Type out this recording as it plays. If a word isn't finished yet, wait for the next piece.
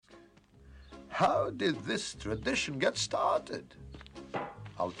How did this tradition get started?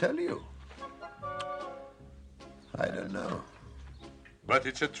 I'll tell you. I don't know. But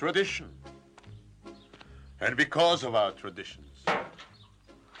it's a tradition. And because of our traditions,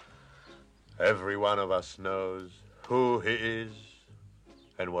 every one of us knows who he is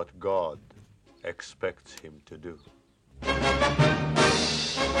and what God expects him to do.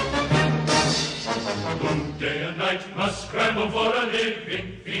 Who day and night must scramble for a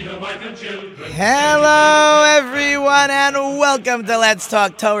living, feed a wife and children. Hello, everyone, and welcome to Let's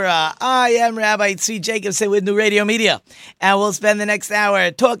Talk Torah. I am Rabbi Tzvi Jacobson with New Radio Media, and we'll spend the next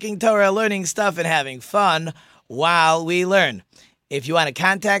hour talking Torah, learning stuff, and having fun while we learn. If you want to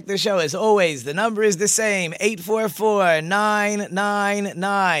contact the show, as always, the number is the same,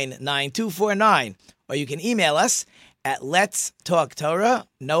 844-999-9249, or you can email us at Let's Talk Torah,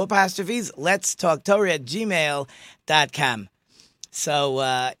 no apostrophes, Let's Talk Torah at gmail.com.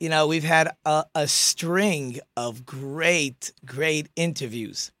 So, we've had a string of great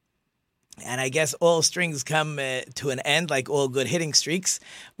interviews. And I guess all strings come to an end, like all good hitting streaks,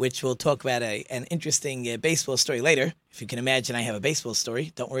 which we'll talk about an interesting baseball story later. If you can imagine, I have a baseball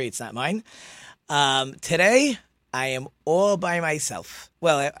story. Don't worry, it's not mine. Today, I am all by myself.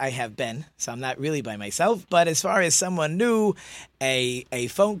 Well, I have been, so I'm not really by myself. But as far as someone new, a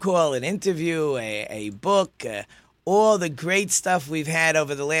phone call, an interview, a book, all the great stuff we've had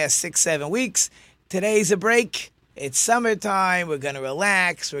over the last 6-7 weeks, today's a break. It's summertime. We're going to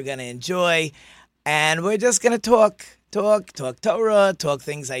relax. We're going to enjoy. And we're just going to talk Torah, talk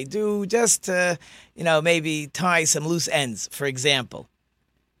things I do, just to, maybe tie some loose ends, for example.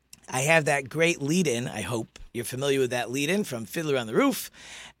 I have that great lead-in, I hope you're familiar with that lead-in from Fiddler on the Roof,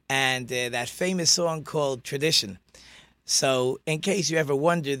 and that famous song called Tradition. So, in case you ever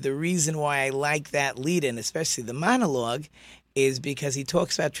wondered, the reason why I like that lead-in, especially the monologue, is because he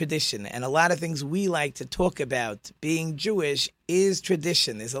talks about tradition. And a lot of things we like to talk about, being Jewish, is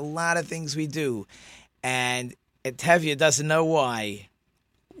tradition. There's a lot of things we do. And Tevye doesn't know why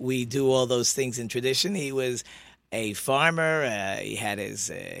we do all those things in tradition. He was a farmer. He had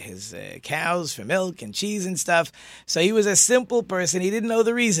his cows for milk and cheese and stuff. So he was a simple person. He didn't know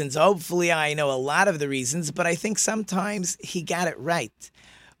the reasons. Hopefully I know a lot of the reasons, but I think sometimes he got it right.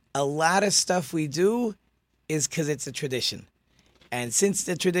 A lot of stuff we do is because it's a tradition. And since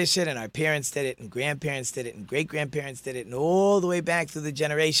the tradition, and our parents did it, and grandparents did it, and great-grandparents did it, and all the way back through the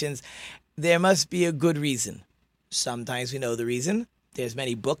generations, there must be a good reason. Sometimes we know the reason. There's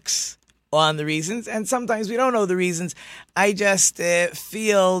many books on the reasons, and sometimes we don't know the reasons. I just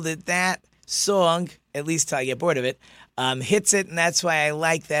feel that song, at least till I get bored of it, hits it, and that's why I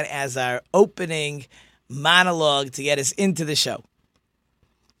like that as our opening monologue to get us into the show.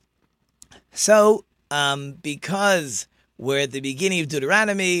 So, because we're at the beginning of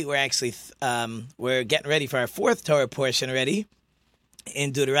Deuteronomy, we're actually we're getting ready for our fourth Torah portion already.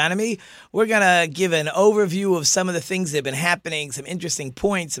 In Deuteronomy, we're going to give an overview of some of the things that have been happening, some interesting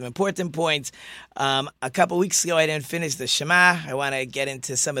points, some important points. A couple weeks ago, I didn't finish the Shema. I want to get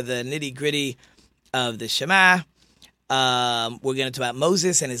into some of the nitty-gritty of the Shema. We're going to talk about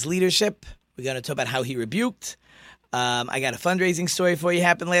Moses and his leadership. We're going to talk about how he rebuked. I got a fundraising story for you,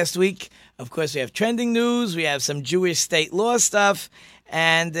 happened last week. Of course, we have trending news. We have some Jewish state law stuff.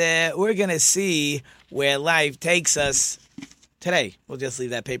 And we're going to see where life takes us today. We'll just leave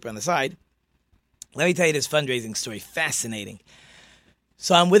that paper on the side. Let me tell you this fundraising story. Fascinating.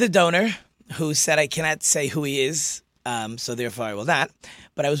 So I'm with a donor who said I cannot say who he is, so therefore I will not.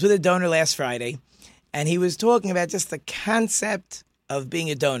 But I was with a donor last Friday, and he was talking about just the concept of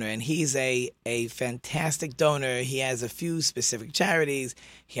being a donor. And he's a fantastic donor. He has a few specific charities.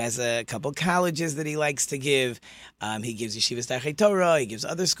 He has a couple colleges that he likes to give. He gives Yeshivas Darchei Torah. He gives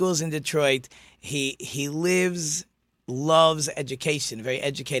other schools in Detroit. He loves education, very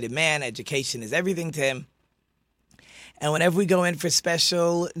educated man. Education is everything to him. And whenever we go in for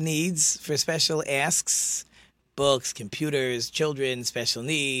special needs, for special asks, books, computers, children, special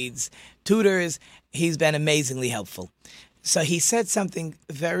needs, tutors, he's been amazingly helpful. So he said something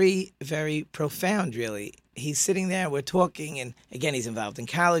very, very profound, really. He's sitting there, we're talking, and again, he's involved in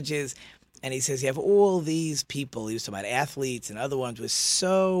colleges, and he says, you have all these people, he was talking about athletes and other ones with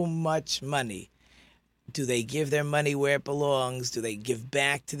so much money. Do they give their money where it belongs? Do they give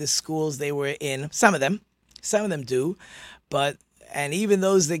back to the schools they were in? Some of them do. And even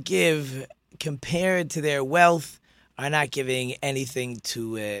those that give, compared to their wealth, are not giving anything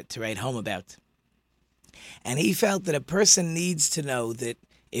to write home about. And he felt that a person needs to know that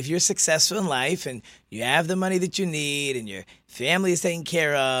if you're successful in life and you have the money that you need and your family is taken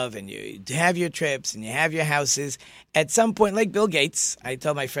care of and you have your trips and you have your houses, at some point, like Bill Gates, I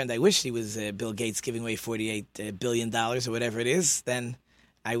told my friend I wish he was Bill Gates giving away $48 billion or whatever it is, then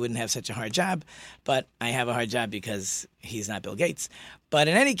I wouldn't have such a hard job. But I have a hard job because he's not Bill Gates. But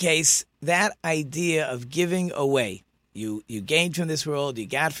in any case, that idea of giving away, you gained from this world, you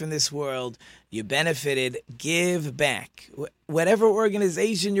got from this world, you benefited, give back. Whatever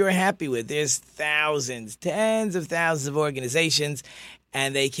organization you're happy with, there's thousands, tens of thousands of organizations,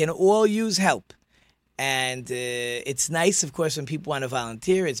 and they can all use help. And it's nice, of course, when people want to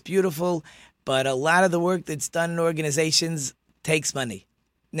volunteer. It's beautiful. But a lot of the work that's done in organizations takes money.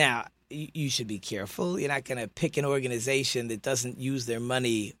 Now, you should be careful. You're not going to pick an organization that doesn't use their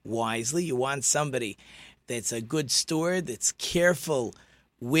money wisely. You want somebody that's a good steward, that's careful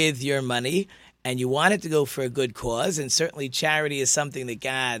with your money, and you want it to go for a good cause. And certainly charity is something that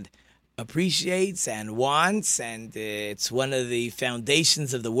God appreciates and wants, and it's one of the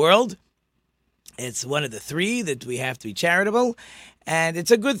foundations of the world. It's one of the three that we have to be charitable, and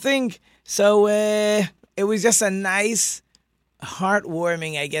it's a good thing. So it was just a nice,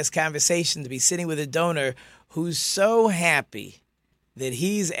 heartwarming, I guess, conversation to be sitting with a donor who's so happy that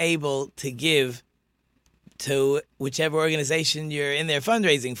he's able to give to whichever organization you're in there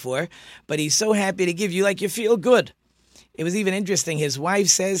fundraising for, but he's so happy to give you like you feel good. It was even interesting. His wife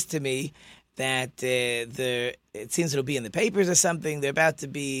says to me that it seems it'll be in the papers or something. They're about to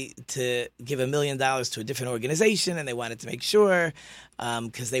give $1 million to a different organization, and they wanted to make sure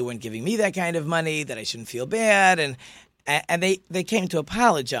because they weren't giving me that kind of money that I shouldn't feel bad, and they came to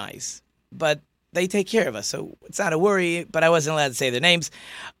apologize, but they take care of us, so it's not a worry. But I wasn't allowed to say their names.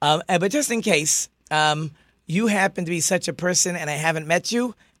 But just in case you happen to be such a person and I haven't met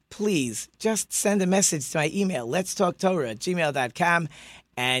you, please just send a message to my email, letstalktorah@gmail.com,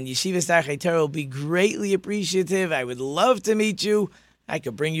 and Yeshivas Darchei Torah will be greatly appreciative. I would love to meet you. I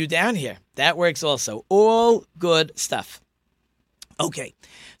could bring you down here. That works also. All good stuff. Okay,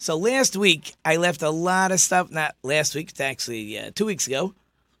 so last week I left a lot of stuff, not last week, it's actually 2 weeks ago.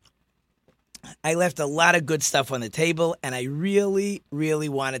 I left a lot of good stuff on the table, and I really, really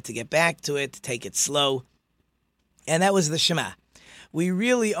wanted to get back to it, to take it slow, and that was the Shema. We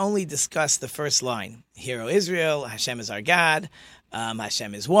really only discussed the first line. Hear, O Israel, Hashem is our God,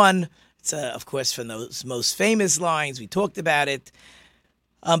 Hashem is one. It's, of course, from those most famous lines. We talked about it,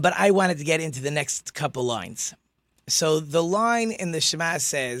 but I wanted to get into the next couple lines. So the line in the Shema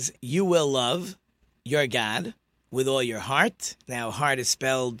says, you will love your God with all your heart. Now, heart is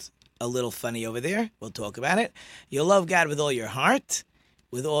spelled a little funny over there. We'll talk about it. You'll love God with all your heart,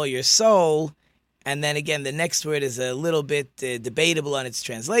 with all your soul. And then again, the next word is a little bit debatable on its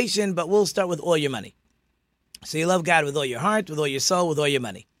translation, but we'll start with all your money. So you love God with all your heart, with all your soul, with all your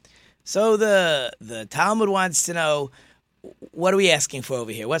money. So the Talmud wants to know, what are we asking for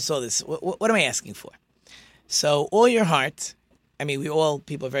over here? What's all this? What am I asking for? So all your heart, I mean,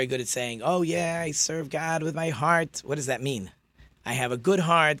 people are very good at saying, oh yeah, I serve God with my heart. What does that mean? I have a good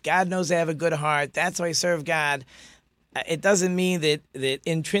heart. God knows I have a good heart. That's why I serve God. It doesn't mean that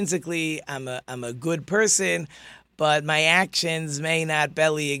intrinsically I'm a good person, but my actions may not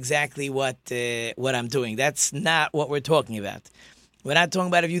belly exactly what I'm doing. That's not what we're talking about. We're not talking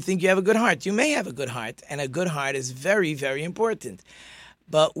about if you think you have a good heart. You may have a good heart, and a good heart is very, very important.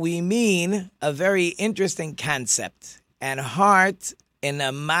 But we mean a very interesting concept. And heart, in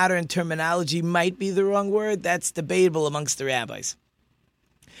a modern terminology, might be the wrong word. That's debatable amongst the rabbis.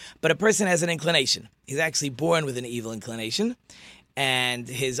 But a person has an inclination. He's actually born with an evil inclination. And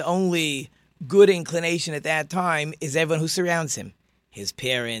his only good inclination at that time is everyone who surrounds him. His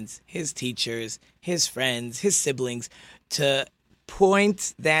parents, his teachers, his friends, his siblings, to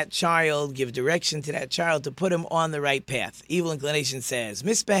point that child, give direction to that child to put him on the right path. Evil inclination says,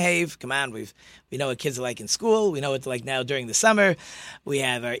 misbehave. Come on, we know what kids are like in school. We know what they're like now during the summer. We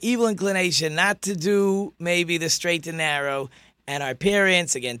have our evil inclination not to do maybe the straight and narrow. And our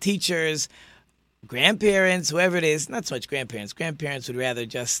parents, again, teachers, grandparents, whoever it is, not so much grandparents. Grandparents would rather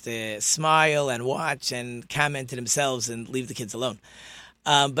just smile and watch and comment to themselves and leave the kids alone.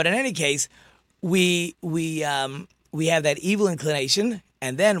 But in any case, we have that evil inclination,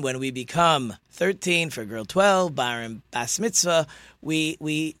 and then when we become 13, for a girl 12, bar and bas mitzvah,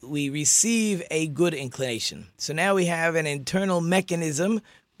 we receive a good inclination. So now we have an internal mechanism,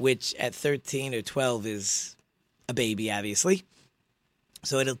 which at 13 or 12 is a baby, obviously.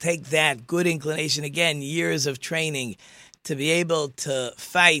 So it'll take that good inclination, again, years of training, to be able to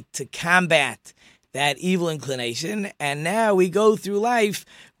fight, to combat that evil inclination. And now we go through life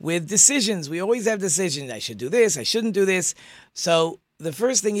with decisions. We always have decisions. I should do this. I shouldn't do this. So the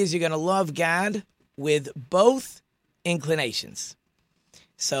first thing is you're going to love God with both inclinations.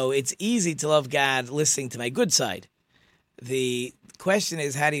 So it's easy to love God listening to my good side. The question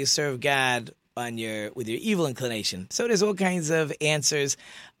is, how do you serve God with your evil inclination? So there's all kinds of answers.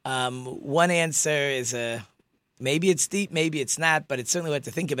 One answer is maybe it's deep, maybe it's not, but it's certainly what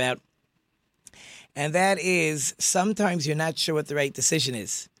to think about. And that is, sometimes you're not sure what the right decision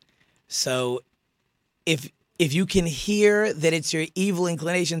is. So if you can hear that it's your evil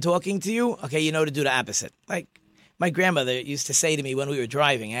inclination talking to you, okay, you know to do the opposite. Like my grandmother used to say to me when we were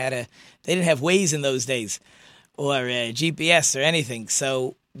driving, they didn't have Waze in those days or GPS or anything.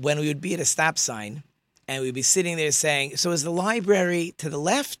 So when we would be at a stop sign and we'd be sitting there saying, so is the library to the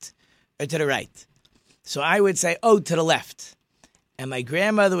left or to the right? So I would say, oh, to the left. And my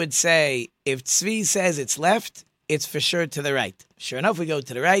grandmother would say, if Tzvi says it's left, it's for sure to the right. Sure enough, we go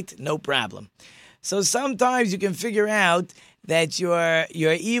to the right, no problem. So sometimes you can figure out that your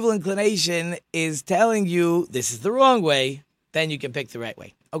evil inclination is telling you this is the wrong way, then you can pick the right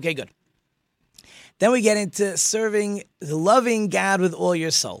way. Okay, good. Then we get into loving God with all your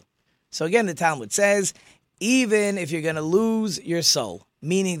soul. So again, the Talmud says, even if you're going to lose your soul,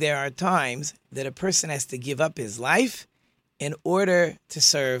 meaning there are times that a person has to give up his life in order to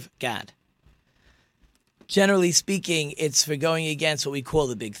serve God. Generally speaking, it's for going against what we call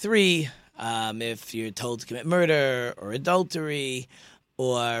the big three. If you're told to commit murder or adultery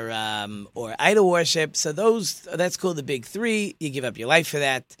or idol worship, so that's called the big three. You give up your life for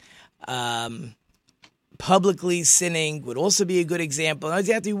that. Publicly sinning would also be a good example.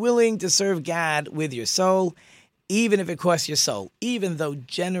 You have to be willing to serve God with your soul, even if it costs your soul. Even though,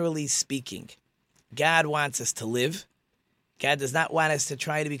 generally speaking, God wants us to live. God does not want us to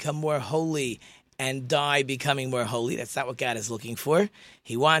try to become more holy and die becoming more holy. That's not what God is looking for.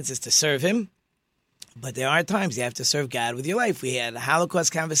 He wants us to serve Him. But there are times you have to serve God with your life. We had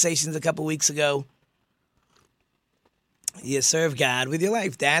Holocaust conversations a couple weeks ago. You serve God with your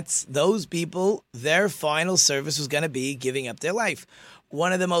life. Those people, their final service was going to be giving up their life.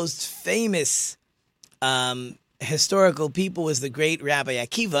 One of the most famous historical people was the great Rabbi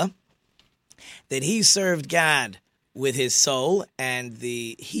Akiva, that he served God with his soul, and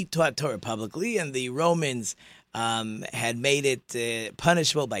he taught Torah publicly, and the Romans had made it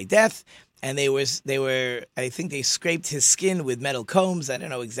punishable by death, and they were I think they scraped his skin with metal combs. I don't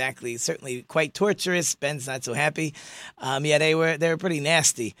know exactly, certainly quite torturous. Ben's not so happy. Yeah, they were pretty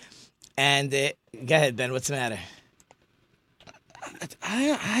nasty. And go ahead, Ben, what's the matter?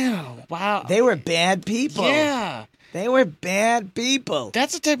 I don't know. Wow. They were bad people. Yeah. They were bad people.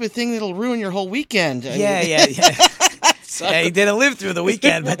 That's the type of thing that'll ruin your whole weekend. Yeah. Yeah, he didn't live through the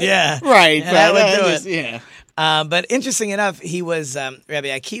weekend, but yeah. Right. Yeah, that would do it. Yeah. But interesting enough, he was, Rabbi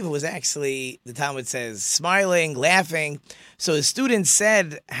Akiva was actually, the Talmud says, smiling, laughing. So his students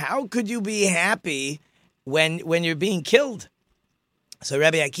said, how could you be happy when you're being killed? So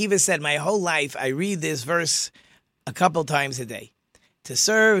Rabbi Akiva said, my whole life, I read this verse a couple times a day, to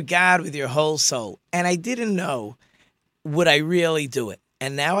serve God with your whole soul. And I didn't know, would I really do it?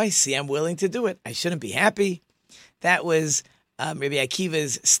 And now I see I'm willing to do it. I shouldn't be happy. That was Rabbi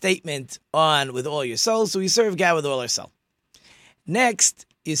Akiva's statement on with all your soul. So we serve God with all our soul. Next,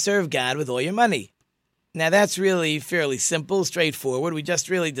 you serve God with all your money. Now that's really fairly simple, straightforward. We just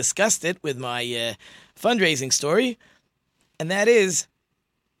really discussed it with my fundraising story. And that is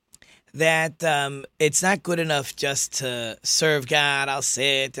that it's not good enough just to serve God. I'll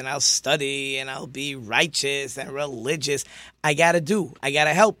sit and I'll study and I'll be righteous and religious. I got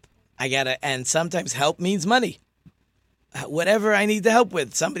to help. And sometimes help means money. Whatever I need to help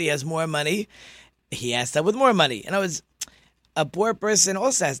with. Somebody has more money, he has to help with more money. In other words, a poor person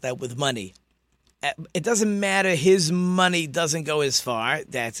also has to help with money. It doesn't matter, his money doesn't go as far,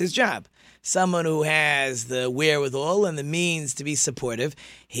 that's his job. Someone who has the wherewithal and the means to be supportive,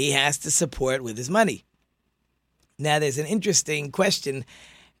 he has to support with his money. Now there's an interesting question.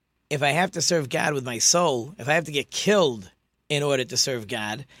 If I have to serve God with my soul, if I have to get killed in order to serve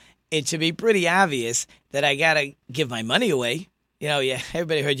God, it should be pretty obvious that I got to give my money away. You know, yeah,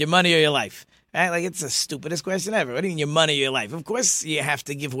 everybody heard your money or your life, right? Like, it's the stupidest question ever. What do you mean your money or your life? Of course you have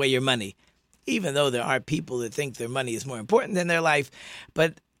to give away your money, even though there are people that think their money is more important than their life.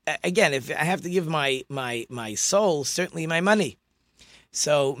 But again, if I have to give my soul, certainly my money.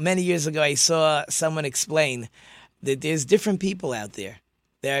 So many years ago, I saw someone explain that there's different people out there.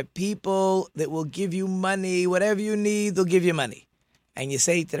 There are people that will give you money, whatever you need, they'll give you money. And you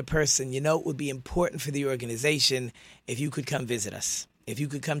say to the person, it would be important for the organization if you could come visit us, if you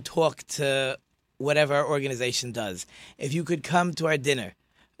could come talk to whatever our organization does, if you could come to our dinner,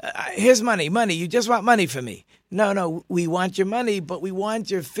 Here's money. You just want money from me. No, we want your money, but we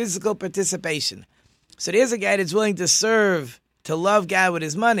want your physical participation. So there's a guy that's willing to serve, to love God with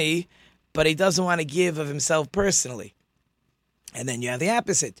his money, but he doesn't want to give of himself personally. And then you have the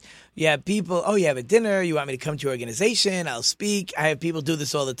opposite. You have people, you have a dinner, you want me to come to your organization, I'll speak. I have people do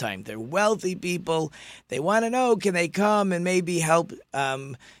this all the time. They're wealthy people. They want to know, can they come and maybe help,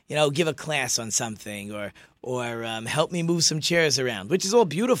 give a class on something or help me move some chairs around, which is all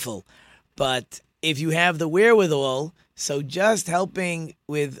beautiful. But if you have the wherewithal, so just helping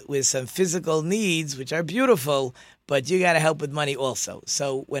with some physical needs, which are beautiful, but you got to help with money also.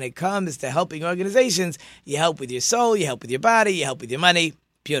 So when it comes to helping organizations, you help with your soul, you help with your body, you help with your money.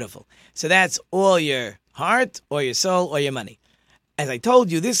 Beautiful. So that's all your heart or your soul or your money. As I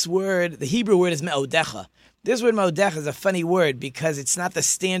told you, this word, the Hebrew word is me'odecha. This word me'odecha is a funny word because it's not the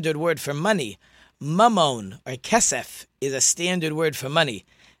standard word for money. Mammon or kesef is a standard word for money,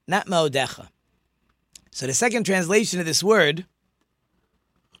 not me'odecha. So the second translation of this word,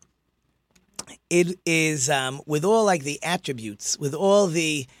 it is with all like the attributes, with all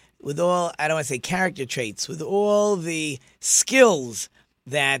I don't want to say character traits, with all the skills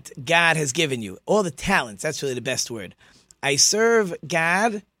that God has given you, all the talents. That's really the best word. I serve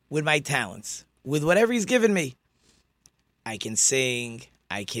God with my talents, with whatever He's given me. I can sing,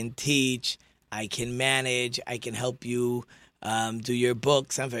 I can teach, I can manage, I can help you do your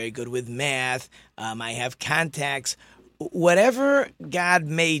books. I'm very good with math. I have contacts. Whatever God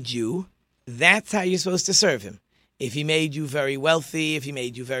made you, that's how you're supposed to serve Him. If He made you very wealthy, if He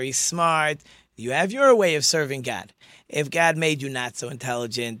made you very smart, you have your way of serving God. If God made you not so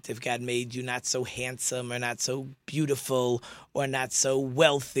intelligent, if God made you not so handsome or not so beautiful or not so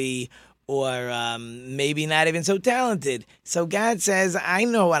wealthy or maybe not even so talented. So God says, I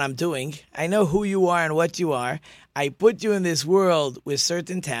know what I'm doing. I know who you are and what you are. I put you in this world with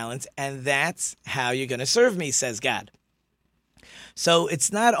certain talents, and that's how you're going to serve me, says God. So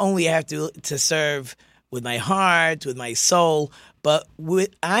it's not only I have to serve with my heart, with my soul, but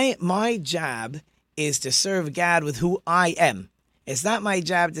my job is to serve God with who I am. It's not my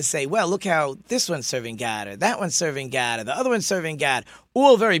job to say, well, look how this one's serving God, or that one's serving God, or the other one's serving God.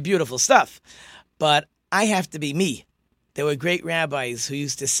 All very beautiful stuff. But I have to be me. There were great rabbis who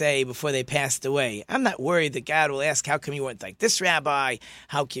used to say before they passed away, I'm not worried that God will ask, how come you weren't like this rabbi?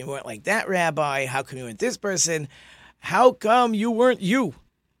 How come you weren't like that rabbi? How come you weren't this person? How come you weren't you?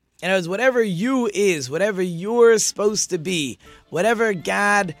 In other words, whatever you is, whatever you're supposed to be, whatever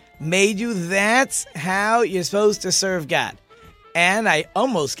God made you, that's how you're supposed to serve God. And I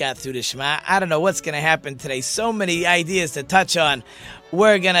almost got through the Shema. I don't know what's going to happen today. So many ideas to touch on.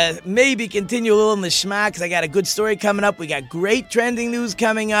 We're going to maybe continue a little in the Shema because I got a good story coming up. We got great trending news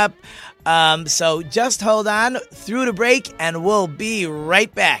coming up. So just hold on through the break and we'll be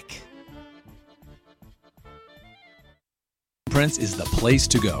right back. Fingerprints is the place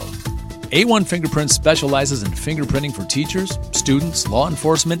to go. A1 Fingerprints specializes in fingerprinting for teachers, students, law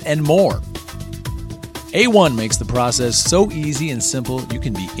enforcement, and more. A1 makes the process so easy and simple you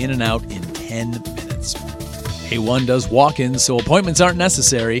can be in and out in 10 minutes. A1 does walk-ins so appointments aren't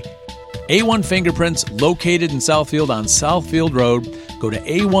necessary. A1 Fingerprints, located in Southfield on Southfield Road. Go to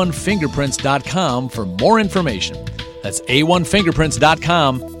a1fingerprints.com for more information. That's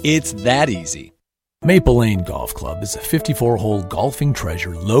a1fingerprints.com. It's that easy. Maple Lane Golf Club is a 54-hole golfing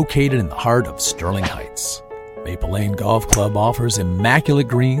treasure located in the heart of Sterling Heights. Maple Lane Golf Club offers immaculate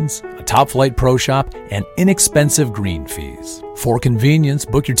greens, a top-flight pro shop, and inexpensive green fees. For convenience,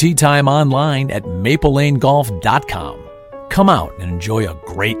 book your tee time online at maplelanegolf.com. Come out and enjoy a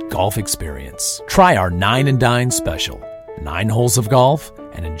great golf experience. Try our 9 and Dine special, 9 holes of golf,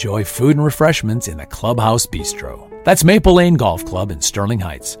 and enjoy food and refreshments in the Clubhouse Bistro. That's Maple Lane Golf Club in Sterling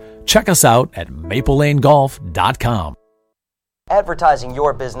Heights. Check us out at maplelanegolf.com. Advertising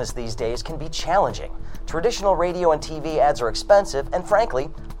your business these days can be challenging. Traditional radio and TV ads are expensive and,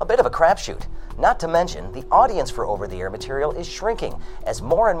 frankly, a bit of a crapshoot. Not to mention, the audience for over-the-air material is shrinking as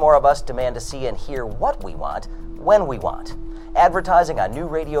more and more of us demand to see and hear what we want, when we want. Advertising on new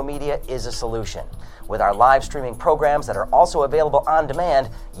radio media is a solution. With our live streaming programs that are also available on demand,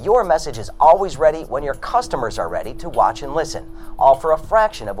 your message is always ready when your customers are ready to watch and listen, all for a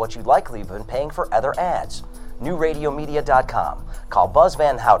fraction of what you'd likely have been paying for other ads. NewRadioMedia.com. Call Buzz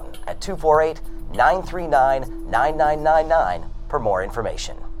Van Houten at 248-939-9999 for more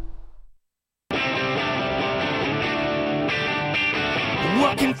information.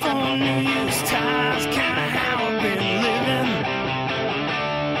 Working for New Year's Times, kinda how I've been living.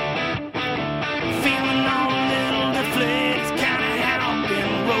 Feeling all a little deflated, kinda how I've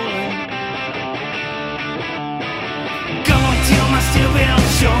been rolling. Going till my steel belt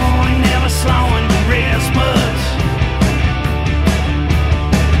show.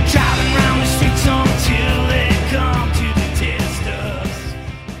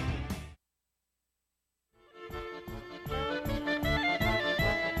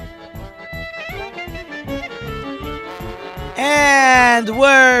 And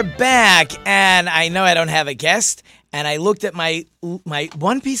we're back. And I know I don't have a guest. And I looked at my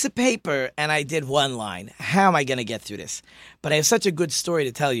one piece of paper and I did one line. How am I going to get through this? But I have such a good story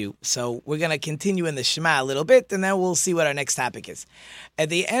to tell you. So we're going to continue in the Shema a little bit, and then we'll see what our next topic is. At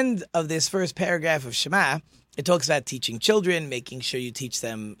the end of this first paragraph of Shema, it talks about teaching children, making sure you teach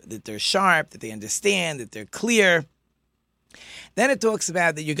them that they're sharp, that they understand, that they're clear. Then it talks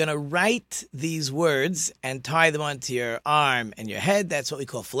about that you're going to write these words and tie them onto your arm and your head. That's what we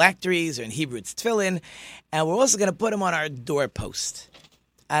call phylacteries, or in Hebrew it's tefillin. And we're also going to put them on our doorpost.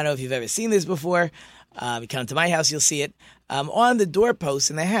 I don't know if you've ever seen this before. You come to my house, you'll see it. On the doorpost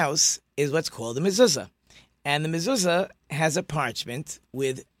in the house is what's called a mezuzah. And the mezuzah has a parchment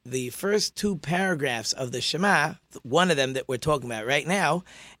with the first two paragraphs of the Shema, one of them that we're talking about right now,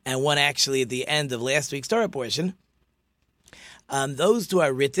 and one actually at the end of last week's Torah portion. Those two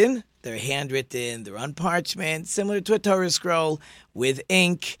are written, they're handwritten, they're on parchment, similar to a Torah scroll, with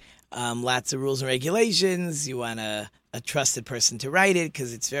ink, lots of rules and regulations. You want a trusted person to write it,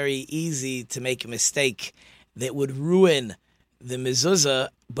 because it's very easy to make a mistake that would ruin the mezuzah,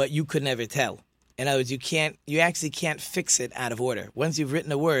 but you could never tell. In other words, you actually can't fix it out of order. Once you've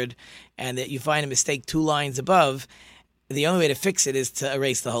written a word and that you find a mistake 2 lines above, the only way to fix it is to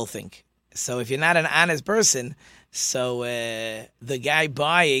erase the whole thing. So if you're not an honest person, the guy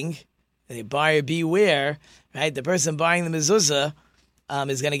buying, the buyer beware, right? The person buying the mezuzah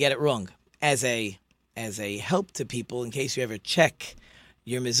is going to get it wrong. As a help to people, in case you ever check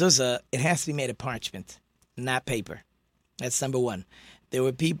your mezuzah, it has to be made of parchment, not paper. That's number one. There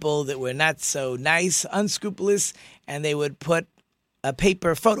were people that were not so nice, unscrupulous, and they would put a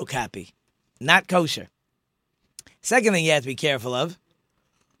paper photocopy. Not kosher. Second thing you have to be careful of,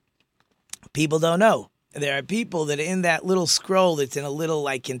 people don't know. There are people that in that little scroll that's in a little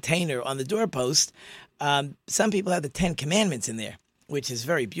container on the doorpost, some people have the 10 Commandments in there, which is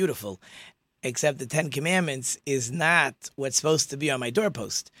very beautiful, except the 10 Commandments is not what's supposed to be on my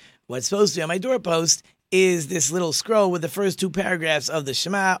doorpost. What's supposed to be on my doorpost is this little scroll with the first 2 paragraphs of the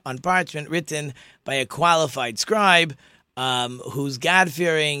Shema on parchment written by a qualified scribe who's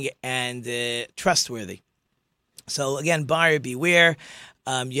God-fearing and trustworthy. So again, buyer beware.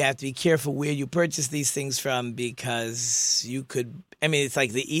 You have to be careful where you purchase these things from, because you could, it's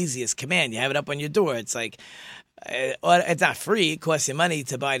like the easiest command. You have it up on your door. It's like, it's not free. It costs you money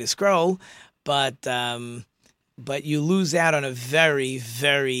to buy the scroll, but you lose out on a very,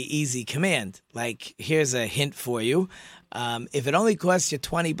 very easy command. Like, here's a hint for you. If it only costs you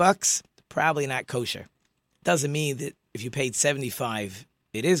 $20, probably not kosher. Doesn't mean that if you paid $75,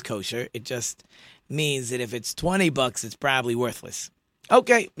 it is kosher. It just means that if it's $20, it's probably worthless.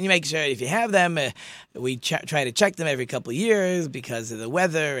 Okay, you make sure if you have them, we try to check them every couple of years because of the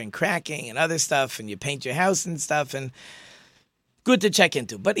weather and cracking and other stuff, and you paint your house and stuff, and good to check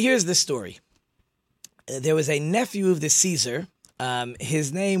into. But here's the story. There was a nephew of the Caesar.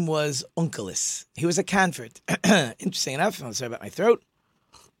 His name was Onkelos. He was a convert. Interesting enough. I'm sorry about my throat.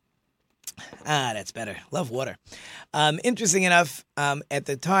 That's better. Love water. Interesting enough, at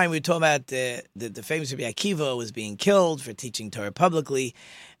the time we were talking about the famous Rabbi Akiva was being killed for teaching Torah publicly.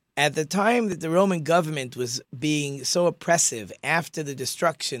 At the time that the Roman government was being so oppressive after the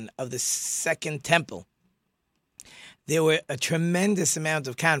destruction of the Second Temple, there were a tremendous amount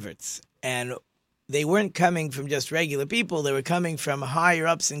of converts, and they weren't coming from just regular people. They were coming from higher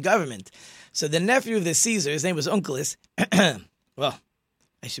ups in government. So the nephew of the Caesar, his name was Onkelos. Well,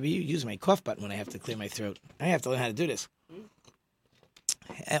 I should be using my cough button when I have to clear my throat. I have to learn how to do this.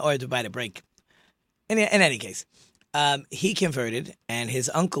 Or to bite a break. In any case, he converted, and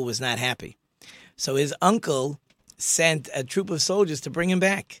his uncle was not happy. So his uncle sent a troop of soldiers to bring him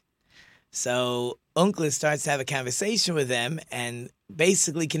back. So Onkelos starts to have a conversation with them and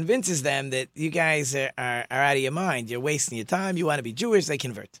basically convinces them that you guys are out of your mind. You're wasting your time. You want to be Jewish. They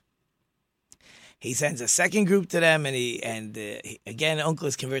convert. He sends a second group to them, and again,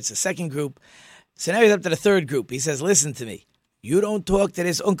 Onkelos converts a second group. So now he's up to the third group. He says, listen to me. You don't talk to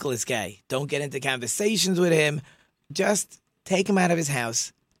this Onkelos guy. Don't get into conversations with him. Just take him out of his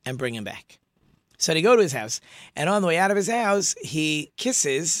house and bring him back. So they go to his house, and on the way out of his house, he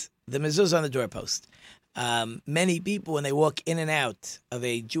kisses the mezuzah on the doorpost. Many people, when they walk in and out of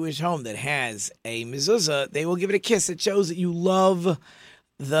a Jewish home that has a mezuzah, they will give it a kiss. It shows that you love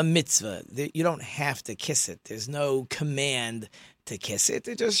the mitzvah. You don't have to kiss it. There's no command to kiss it.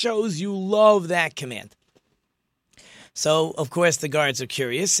 It just shows you love that command. So, of course, the guards are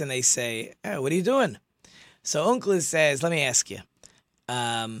curious, and they say, oh, what are you doing? So Onkelos says, let me ask you.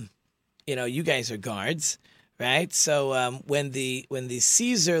 You guys are guards, right? So when the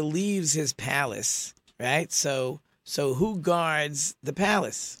Caesar leaves his palace, right? So So who guards the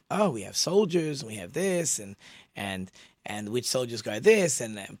palace? Oh, we have soldiers, and we have this, and which soldiers guard this,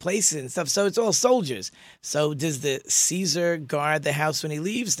 and places and stuff. So it's all soldiers. So does the Caesar guard the house when he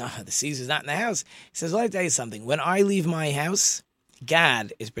leaves? No, the Caesar's not in the house. He says, well, I'll tell you something. When I leave my house,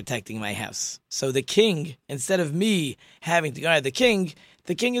 God is protecting my house. So the king, instead of me having to guard the king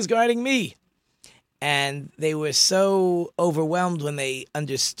is guarding me. And they were so overwhelmed when they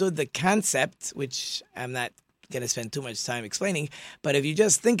understood the concept, which I'm not going to spend too much time explaining, but if you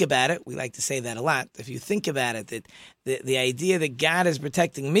just think about it, we like to say that a lot. If you think about it, that the idea that God is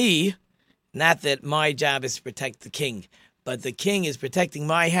protecting me, not that my job is to protect the king, but the king is protecting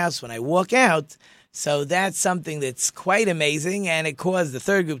my house when I walk out. So that's something that's quite amazing, and it caused the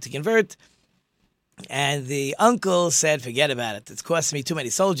third group to convert. And the uncle said, forget about it. It's costing me too many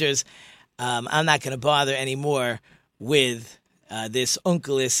soldiers. I'm not going to bother anymore with this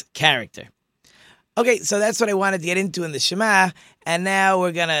uncleist character. Okay, so that's what I wanted to get into in the Shema, and now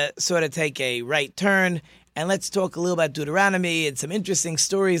we're going to sort of take a right turn, and let's talk a little about Deuteronomy and some interesting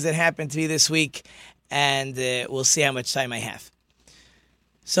stories that happened to me this week, and we'll see how much time I have.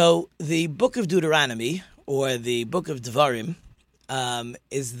 So the book of Deuteronomy, or the book of Devarim,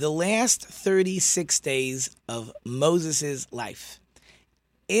 is the last 36 days of Moses' life.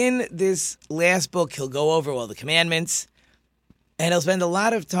 In this last book, he'll go over all the commandments, and he'll spend a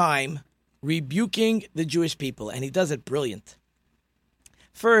lot of time rebuking the Jewish people, and he does it brilliant.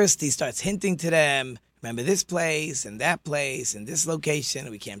 First, he starts hinting to them, remember this place and this location,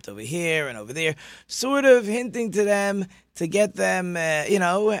 we camped over here and over there, sort of hinting to them to get them,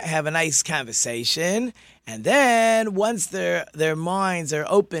 have a nice conversation. And then once their minds are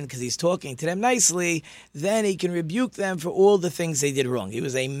open, because he's talking to them nicely, then he can rebuke them for all the things they did wrong. He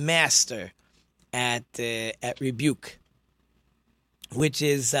was a master at rebuke, which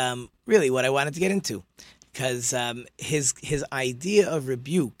is really what I wanted to get into, because his idea of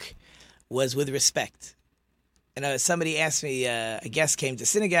rebuke was with respect. Somebody asked me, a guest came to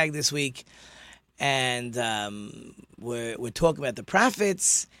synagogue this week, and we're talking about the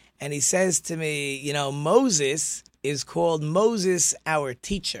prophets, and he says to me, Moses is called Moses our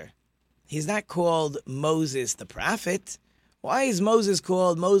teacher. He's not called Moses the prophet. Why is Moses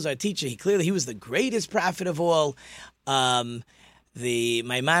called Moses our teacher? He was the greatest prophet of all. The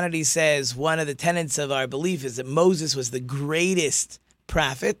Maimonides says one of the tenets of our belief is that Moses was the greatest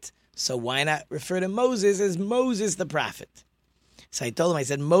prophet, so why not refer to Moses as Moses the prophet? So I told him, I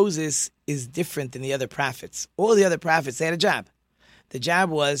said, Moses is different than the other prophets. All the other prophets, they had a job. The job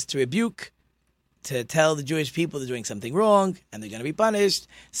was to rebuke, to tell the Jewish people they're doing something wrong, and they're going to be punished.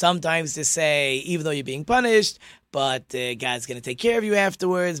 Sometimes to say, even though you're being punished, but God's going to take care of you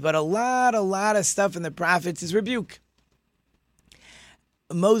afterwards. But a lot of stuff in the prophets is rebuke.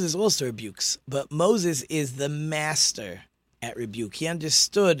 Moses also rebukes, but Moses is the master at rebuke. He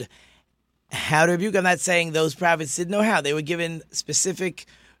understood how to rebuke. I'm not saying those prophets didn't know how. They were given specific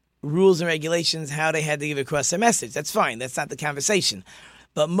rules and regulations how they had to give across their message. That's fine. That's not the conversation.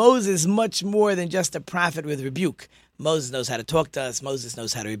 But Moses is much more than just a prophet with rebuke. Moses knows how to talk to us. Moses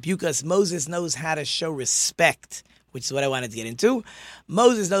knows how to rebuke us. Moses knows how to show respect, which is what I wanted to get into.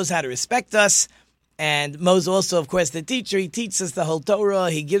 Moses knows how to respect us. And Moses also, of course, the teacher. He teaches us the whole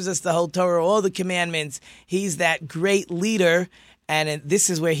Torah. He gives us the whole Torah, all the commandments. He's that great leader. And this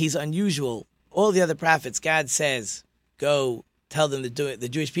is where he's unusual. All the other prophets, God says, go tell them the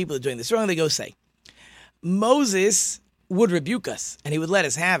Jewish people are doing this wrong. They go say. Moses would rebuke us, and he would let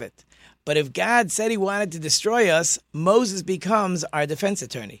us have it. But if God said he wanted to destroy us, Moses becomes our defense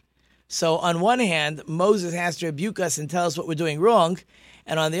attorney. So on one hand, Moses has to rebuke us and tell us what we're doing wrong.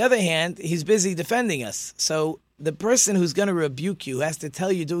 And on the other hand, he's busy defending us. So the person who's going to rebuke you has to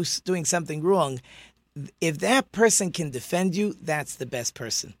tell you doing something wrong. If that person can defend you, that's the best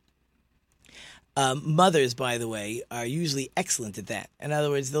person. Mothers, by the way, are usually excellent at that. In other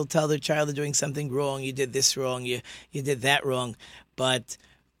words, they'll tell their child they're doing something wrong. You did this wrong. You did that wrong. But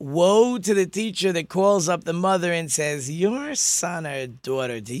woe to the teacher that calls up the mother and says, your son or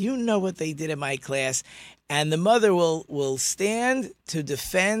daughter, do you know what they did in my class? And the mother will stand to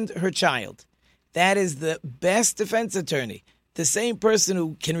defend her child. That is the best defense attorney. The same person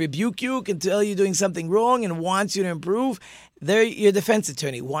who can rebuke you, can tell you doing something wrong and wants you to improve, they're your defense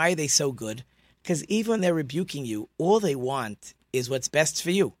attorney. Why are they so good? Because even when they're rebuking you, all they want is what's best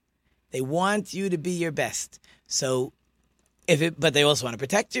for you. They want you to be your best. So, but they also want to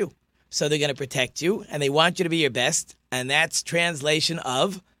protect you. So they're going to protect you, and they want you to be your best. And that's translation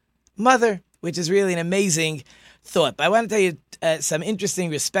of mother, which is really an amazing thought. But I want to tell you some interesting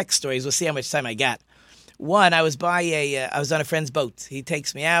respect stories. We'll see how much time I got. One, I was I was on a friend's boat. He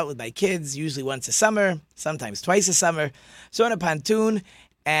takes me out with my kids, usually once a summer, sometimes twice a summer. So on a pontoon,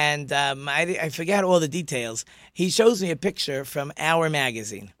 and I forgot all the details. He shows me a picture from Our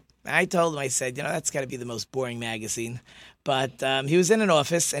magazine. I told him, I said, that's got to be the most boring magazine. But he was in an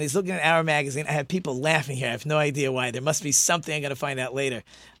office, and he's looking at Our magazine. I have people laughing here. I have no idea why. There must be something I'm going to find out later.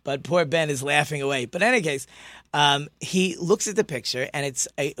 But poor Ben is laughing away. But in any case, he looks at the picture, and it's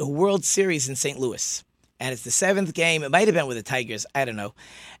a World Series in St. Louis. And it's the 7th game. It might have been with the Tigers. I don't know.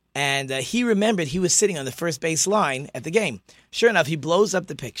 And he remembered he was sitting on the first base line at the game. Sure enough, he blows up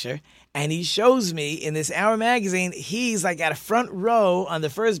the picture, and he shows me in this Our magazine, he's like at a front row on the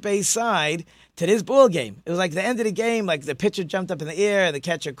first base side to this ball game. It was like the end of the game, like the pitcher jumped up in the air, and the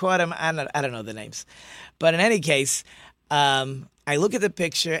catcher caught him. I don't know the names. But in any case, I look at the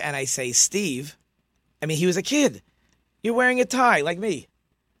picture, and I say, Steve, he was a kid. You're wearing a tie like me.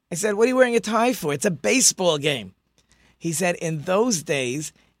 I said, what are you wearing a tie for? It's a baseball game. He said, in those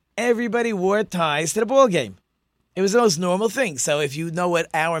days, everybody wore ties to the ball game. It was the most normal thing. So if you know what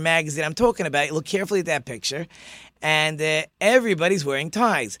Our magazine I'm talking about, look carefully at that picture. And everybody's wearing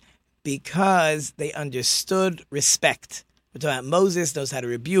ties because they understood respect. We're talking about Moses knows how to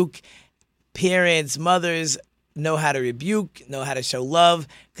rebuke. Parents, mothers know how to rebuke, know how to show love,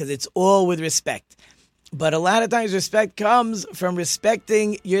 because it's all with respect. But a lot of times respect comes from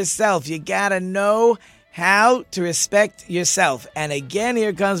respecting yourself. You got to know how to respect yourself. And again,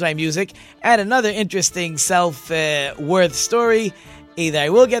 here comes my music and another interesting self-worth story. Either I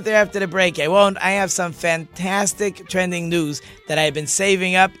will get there after the break, I won't. I have some fantastic trending news that I've been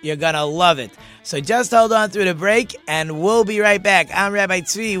saving up. You're going to love it. So just hold on through the break, and we'll be right back. I'm Rabbi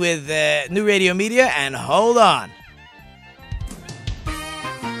Tzvi with New Radio Media, and hold on.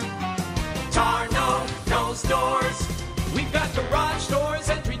 Tarno knows doors. We've got garage doors,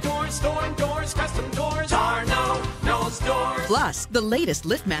 entry doors, storm doors, custom doors. Tarno knows doors. Plus, the latest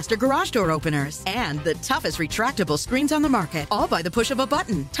LiftMaster garage door openers and the toughest retractable screens on the market, all by the push of a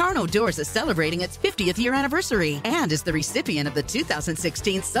button. Tarno Doors is celebrating its 50th year anniversary and is the recipient of the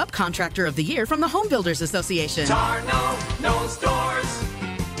 2016 Subcontractor of the Year from the Home Builders Association. Tarno knows doors.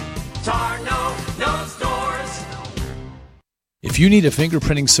 Tarno knows doors. If you need a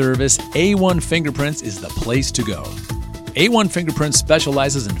fingerprinting service, A1 Fingerprints is the place to go. A1 Fingerprints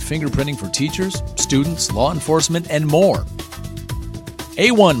specializes in fingerprinting for teachers, students, law enforcement, and more.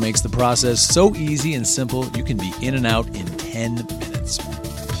 A1 makes the process so easy and simple you can be in and out in 10 minutes.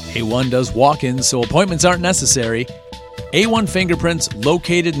 A1 does walk-ins so appointments aren't necessary. A1 Fingerprints,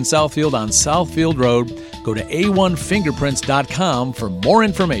 located in Southfield on Southfield Road. Go to a1fingerprints.com for more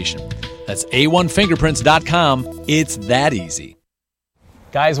information. That's a1fingerprints.com. It's that easy.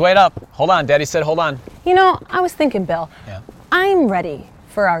 Guys, wait up. Hold on. Daddy said hold on. I was thinking, Bill. Yeah. I'm ready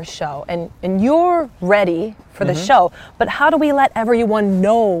for our show, and you're ready for the show. But how do we let everyone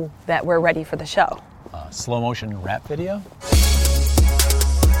know that we're ready for the show? Slow motion rap video?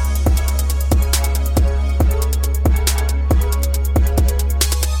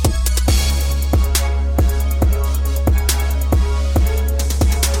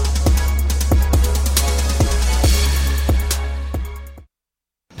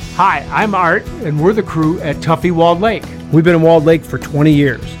 Hi, I'm Art, and we're the crew at Tuffy Walled Lake. We've been in Walled Lake for 20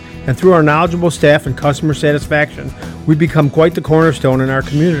 years, and through our knowledgeable staff and customer satisfaction, we've become quite the cornerstone in our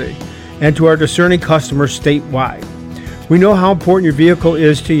community and to our discerning customers statewide. We know how important your vehicle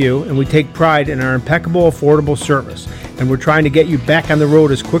is to you, and we take pride in our impeccable, affordable service, and we're trying to get you back on the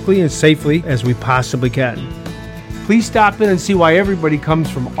road as quickly and safely as we possibly can. Please stop in and see why everybody comes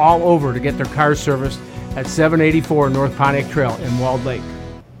from all over to get their cars serviced at 784 North Pontiac Trail in Walled Lake.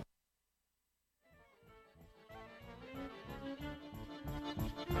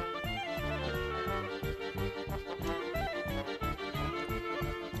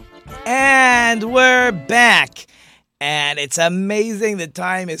 And we're back. And it's amazing. The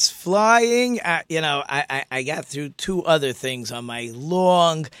time is flying. I got through 2 other things on my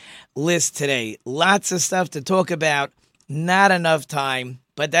long list today. Lots of stuff to talk about. Not enough time,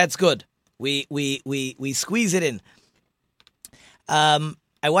 but that's good. We squeeze it in. I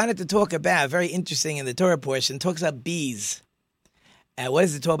wanted to talk about, very interesting in the Torah portion, talks about bees. What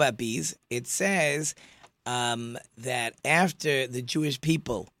does it talk about bees? It says that after the Jewish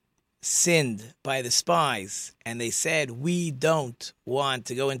people sinned by the spies, and they said, we don't want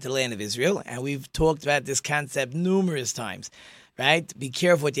to go into the land of Israel, and we've talked about this concept numerous times, right? Be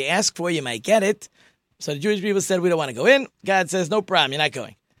careful what you ask for, you might get it. So the Jewish people said, we don't want to go in. God says, no problem, you're not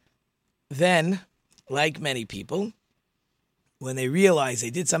going. Then, like many people, when they realized they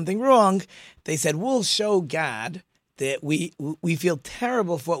did something wrong, they said, we'll show God that we feel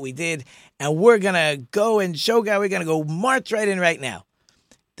terrible for what we did, and we're going to go and show God, we're going to go march right in right now.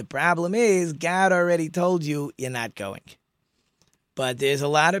 The problem is, God already told you you're not going. But there's a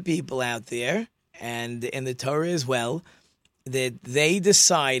lot of people out there, and in the Torah as well, that they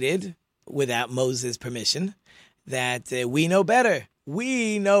decided, without Moses' permission, that we know better.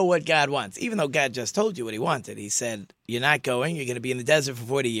 We know what God wants, even though God just told you what he wanted. He said, you're not going, you're going to be in the desert for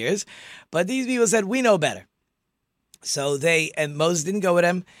 40 years. But these people said, we know better. So and Moses didn't go with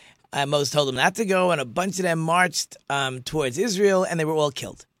them. Moses told them not to go, and a bunch of them marched towards Israel, and they were all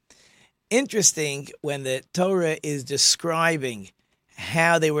killed. Interesting, when the Torah is describing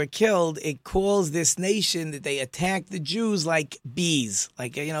how they were killed, it calls this nation that they attacked the Jews like bees,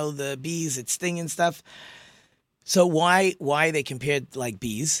 like, the bees that sting and stuff. So why they compared like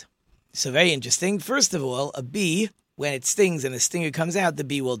bees? So very interesting. First of all, a bee, when it stings and the stinger comes out, the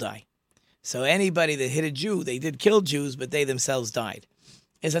bee will die. So anybody that hit a Jew, they did kill Jews, but they themselves died.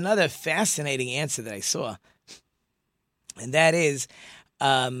 There's another fascinating answer that I saw, and that is,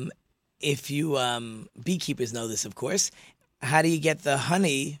 if you beekeepers know this, of course. How do you get the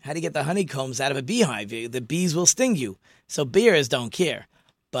honey? How do you get the honeycombs out of a beehive? The bees will sting you. So bears don't care,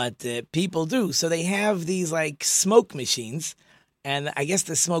 but people do. So they have these like smoke machines, and I guess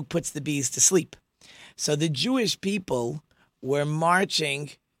the smoke puts the bees to sleep. So the Jewish people were marching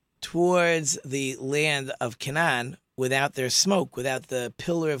towards the land of Canaan without their smoke, without the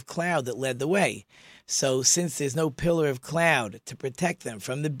pillar of cloud that led the way. So since there's no pillar of cloud to protect them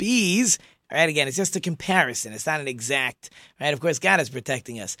from the bees, right, again, it's just a comparison. It's not an exact, right? Of course, God is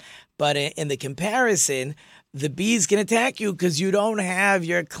protecting us. But in the comparison, the bees can attack you because you don't have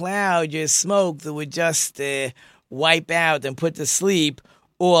your cloud, your smoke that would just wipe out and put to sleep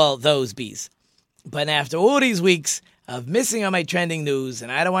all those bees. But after all these weeks of missing on my trending news,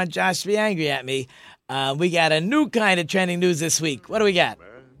 and I don't want Josh to be angry at me, we got a new kind of trending news this week. What do we got?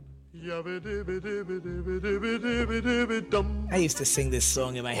 I used to sing this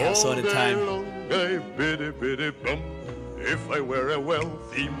song in my house all the time. If I were a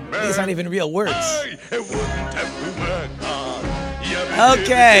wealthy man, these aren't even real words.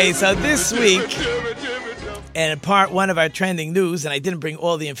 Okay, so this week, and in part one of our trending news, and I didn't bring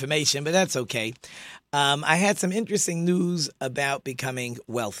all the information, but that's okay. I had some interesting news about becoming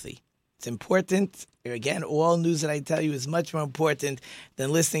wealthy. It's important. Again, all news that I tell you is much more important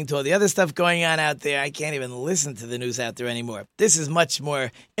than listening to all the other stuff going on out there. I can't even listen to the news out there anymore. This is much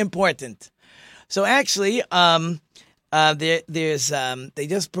more important. So actually, they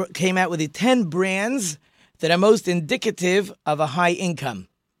just came out with the 10 brands that are most indicative of a high income.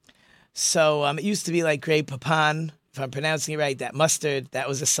 So it used to be like Grey Poupon, if I'm pronouncing it right, that mustard, that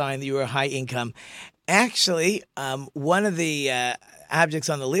was a sign that you were high income. Actually, one of the objects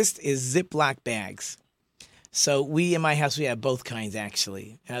on the list is Ziploc bags. So we, in my house, we have both kinds,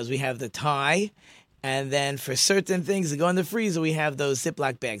 actually. As we have the tie, and then for certain things that go in the freezer, we have those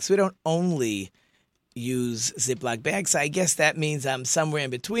Ziploc bags. So we don't only use Ziploc bags. So I guess that means I'm somewhere in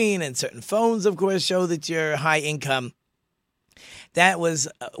between, and certain phones, of course, show that you're high income. That was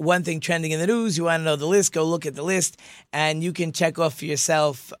one thing trending in the news. You want to know the list, go look at the list, and you can check off for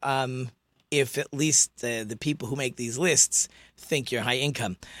yourself if at least the people who make these lists think you're high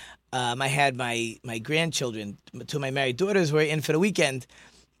income. I had my grandchildren, two of my married daughters were in for the weekend,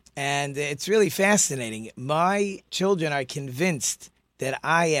 and it's really fascinating. My children are convinced that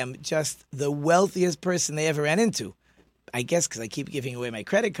I am just the wealthiest person they ever ran into. I guess because I keep giving away my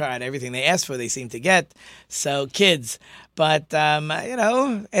credit card, everything they ask for, they seem to get. So kids, but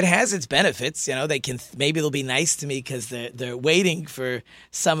it has its benefits. Maybe they'll be nice to me because they're waiting for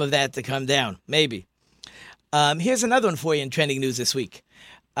some of that to come down. Maybe. Here's another one for you in trending news this week.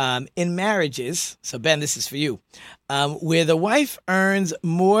 In marriages, so Ben, this is for you, where the wife earns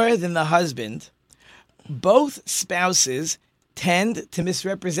more than the husband, both spouses tend to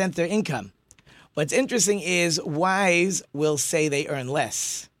misrepresent their income. What's interesting is wives will say they earn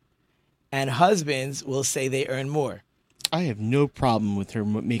less, and husbands will say they earn more. I have no problem with her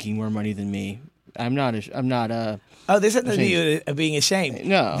making more money than me. I'm not. This has nothing to do with being ashamed.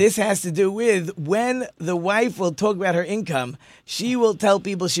 No. This has to do with when the wife will talk about her income, she will tell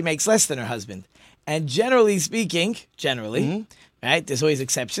people she makes less than her husband. And generally speaking, right, there's always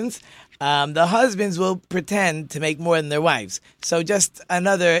exceptions, the husbands will pretend to make more than their wives. So just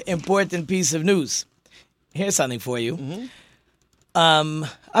another important piece of news. Here's something for you.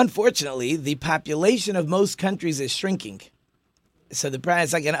 Unfortunately, the population of most countries is shrinking. So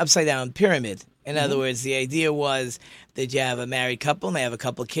it's like an upside-down pyramid. In other words, the idea was that you have a married couple, and they have a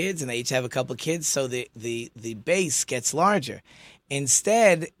couple kids, and they each have a couple kids, so the base gets larger.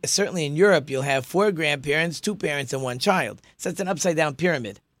 Instead, certainly in Europe, you'll have 4 grandparents, 2 parents, and 1 child. So it's an upside-down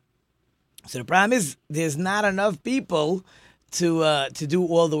pyramid. So the problem is there's not enough people to do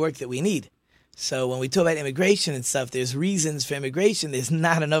all the work that we need. So when we talk about immigration and stuff, there's reasons for immigration. There's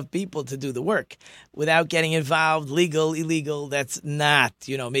not enough people to do the work without getting involved, legal, illegal. That's not,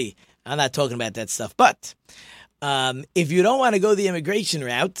 me. I'm not talking about that stuff. But if you don't want to go the immigration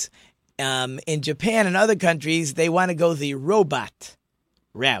route, in Japan and other countries, they want to go the robot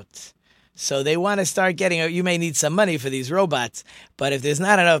route. So they want to start getting, you may need some money for these robots, but if there's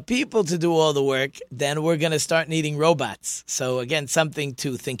not enough people to do all the work, then we're going to start needing robots. So again, something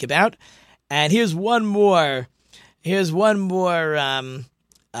to think about. And here's one more money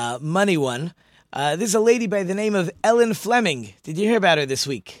one. This is a lady by the name of Ellen Fleming. Did you hear about her this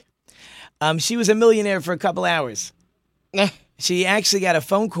week? She was a millionaire for a couple hours. She actually got a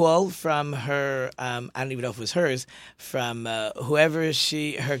phone call from her, I don't even know if it was hers, from whoever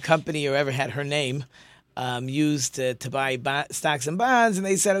her company or whoever had her name used to buy stocks and bonds. And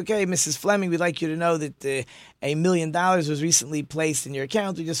they said, okay, Mrs. Fleming, we'd like you to know that $1 million was recently placed in your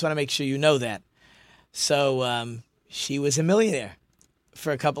account. We just want to make sure you know that. So she was a millionaire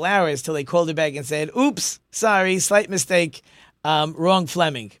for a couple hours till they called her back and said, oops, sorry, slight mistake, wrong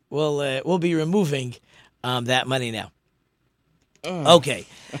Fleming. We'll be removing that money now. Okay,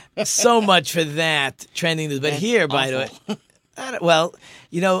 so much for that trending news. But here, by the way,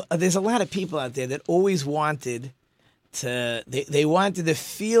 there's a lot of people out there that always wanted they wanted the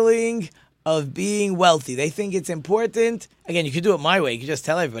feeling of being wealthy. They think it's important. Again, you could do it my way. You could just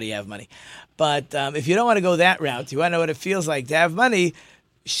tell everybody you have money. But if you don't want to go that route, you want to know what it feels like to have money.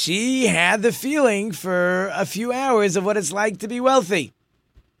 She had the feeling for a few hours of what it's like to be wealthy.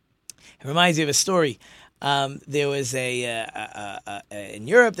 It reminds me of a story. There was in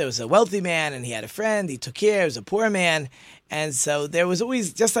Europe, there was a wealthy man and he had a friend. He took care. He was a poor man. And so there was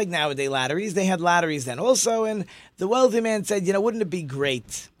always, just like nowadays lotteries, they had lotteries then also. And the wealthy man said, wouldn't it be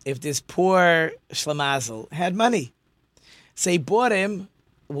great if this poor schlemazel had money? So he bought him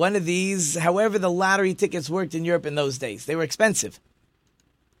one of these, however the lottery tickets worked in Europe in those days. They were expensive.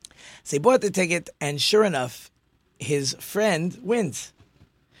 So he bought the ticket and sure enough, his friend wins.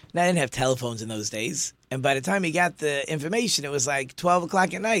 Now, I didn't have telephones in those days. And by the time he got the information, it was like 12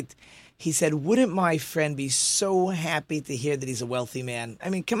 o'clock at night. He said, wouldn't my friend be so happy to hear that he's a wealthy man? I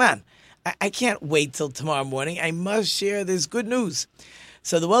mean, come on. I can't wait till tomorrow morning. I must share this good news.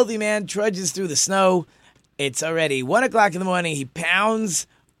 So the wealthy man trudges through the snow. It's already 1 o'clock in the morning. He pounds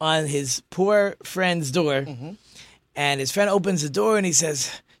on his poor friend's door. Mm-hmm. And his friend opens the door and he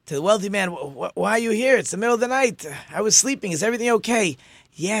says to the wealthy man, why are you here? It's the middle of the night. I was sleeping. Is everything okay?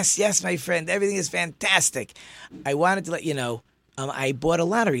 Yes, my friend. Everything is fantastic. I wanted to let you know, I bought a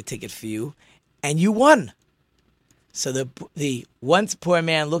lottery ticket for you, and you won. So the once poor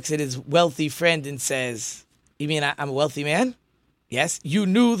man looks at his wealthy friend and says, you mean I'm a wealthy man? Yes. You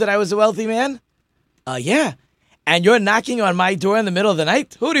knew that I was a wealthy man? Yeah. And you're knocking on my door in the middle of the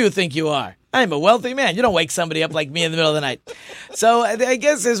night? Who do you think you are? I'm a wealthy man. You don't wake somebody up like me in the middle of the night. So I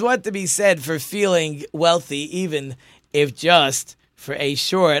guess there's what to be said for feeling wealthy, even if just for a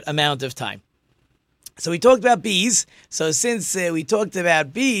short amount of time. So we talked about bees. So since we talked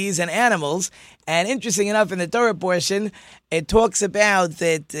about bees and animals, and interesting enough in the Torah portion, it talks about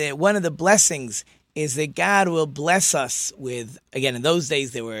that one of the blessings is that God will bless us with, again, in those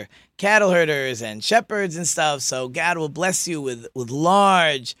days there were cattle herders and shepherds and stuff, so God will bless you with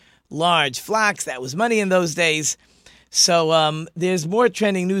large flocks. That was money in those days. So there's more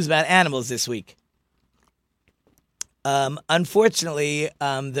trending news about animals this week. Unfortunately,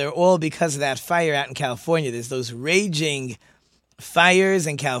 they're all because of that fire out in California. There's those raging fires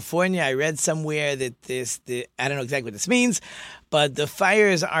in California. I read somewhere that I don't know exactly what this means, but the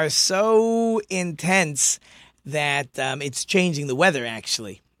fires are so intense that it's changing the weather,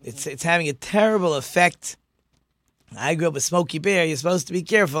 actually. It's having a terrible effect. I grew up with Smokey Bear. You're supposed to be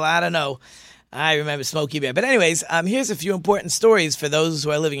careful. I don't know. I remember Smokey Bear. But anyways, here's a few important stories for those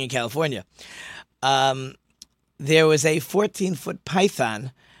who are living in California. There was a 14-foot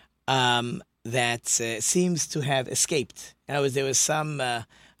python that seems to have escaped. In other words, there was some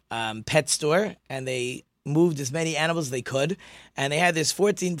pet store, and they moved as many animals as they could, and they had this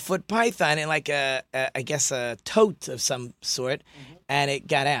 14-foot python in like a tote of some sort, and it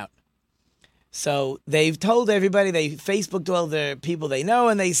got out. So they've told everybody, they Facebooked all the people they know,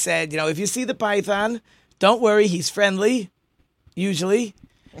 and they said, if you see the python, don't worry, he's friendly, usually.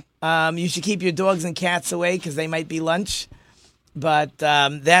 You should keep your dogs and cats away because they might be lunch. But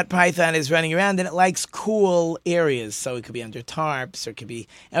that python is running around and it likes cool areas. So it could be under tarps or it could be...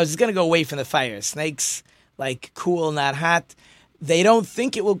 it's going to go away from the fire. Snakes like cool, not hot. They don't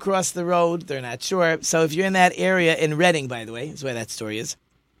think it will cross the road. They're not sure. So if you're in that area, in Redding, by the way, is where that story is.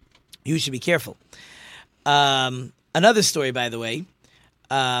 You should be careful. Another story, by the way.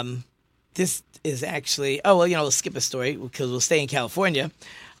 This is actually, we'll skip a story because we'll stay in California.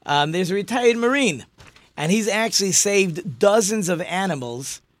 There's a retired Marine, and he's actually saved dozens of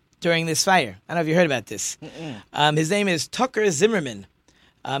animals during this fire. I don't know if you heard about this. His name is Tucker Zimmerman.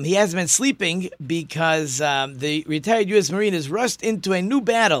 He hasn't been sleeping because the retired U.S. Marine is rushed into a new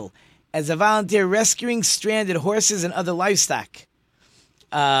battle as a volunteer rescuing stranded horses and other livestock.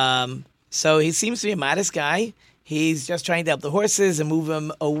 So he seems to be a modest guy. He's just trying to help the horses and move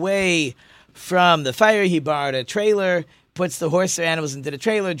them away from the fire. He borrowed a trailer, puts the horse or animals into the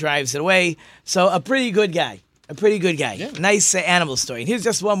trailer, drives it away. So a pretty good guy. Yeah. Nice animal story. And here's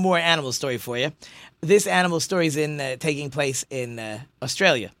just one more animal story for you. This animal story is taking place in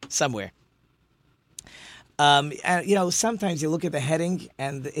Australia somewhere. Sometimes you look at the heading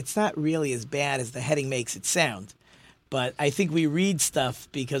and it's not really as bad as the heading makes it sound. But I think we read stuff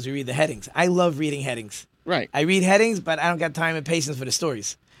because we read the headings. I love reading headings. Right. I read headings, but I don't got time and patience for the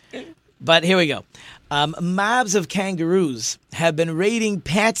stories. But here we go. Mobs of kangaroos have been raiding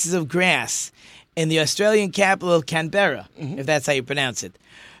patches of grass in the Australian capital of Canberra, if that's how you pronounce it,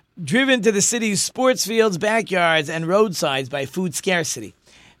 driven to the city's sports fields, backyards, and roadsides by food scarcity.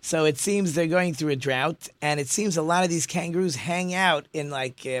 So it seems they're going through a drought, and it seems a lot of these kangaroos hang out in,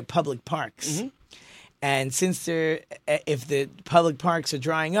 public parks. And since if the public parks are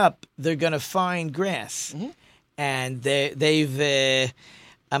drying up, they're going to find grass. And they've,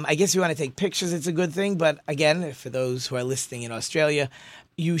 I guess if you want to take pictures, it's a good thing. But again, for those who are listening in Australia,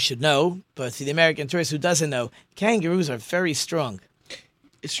 you should know. But for the American tourist who doesn't know, kangaroos are very strong.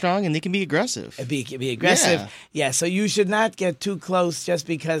 Strong, and they can be aggressive. Be aggressive. Yeah, so you should not get too close just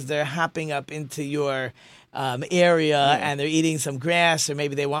because they're hopping up into your area and they're eating some grass, or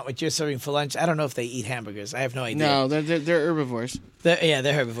maybe they want what you're serving for lunch. I don't know if they eat hamburgers. I have no idea. No, they're herbivores.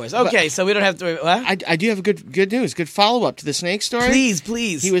 They're herbivores. Okay, so we don't have to worry. What? I do have a good news. Good follow-up to the snake story.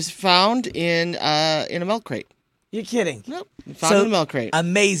 Please. He was found in a milk crate. You're kidding. Nope. Found in a milk crate.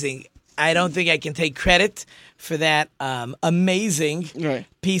 Amazing. I don't think I can take credit for that amazing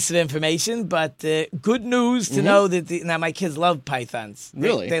piece of information, but good news to know that now my kids love pythons.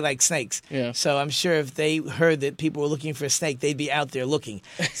 Really? They like snakes. Yeah. So I'm sure if they heard that people were looking for a snake, they'd be out there looking.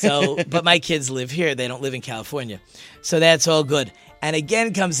 So, but my kids live here. They don't live in California. So that's all good. And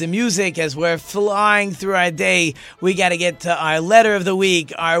again comes the music as we're flying through our day. We got to get to our letter of the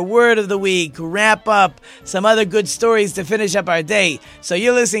week, our word of the week, wrap up some other good stories to finish up our day. So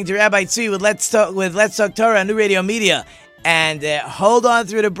you're listening to Rabbi Tzvi with Let's Talk Torah on New Radio Media. And hold on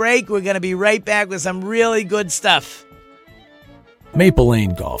through the break. We're going to be right back with some really good stuff. Maple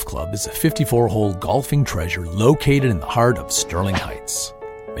Lane Golf Club is a 54-hole golfing treasure located in the heart of Sterling Heights.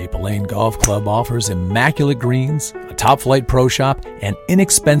 Maple Lane Golf Club offers immaculate greens, a top-flight pro shop, and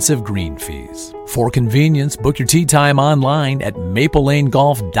inexpensive green fees. For convenience, book your tee time online at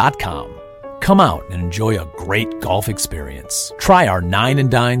maplelanegolf.com. Come out and enjoy a great golf experience. Try our 9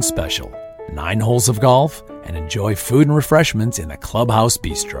 and Dine special, 9 holes of golf, and enjoy food and refreshments in the Clubhouse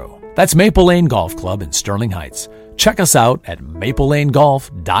Bistro. That's Maple Lane Golf Club in Sterling Heights. Check us out at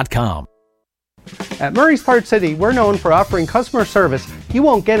maplelanegolf.com. At Murray's Part City, we're known for offering customer service you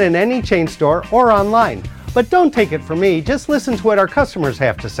won't get in any chain store or online. But don't take it from me, just listen to what our customers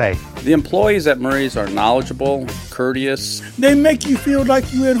have to say. The employees at Murray's are knowledgeable, courteous. They make you feel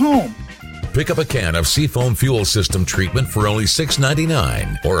like you're at home. Pick up a can of Seafoam Fuel System treatment for only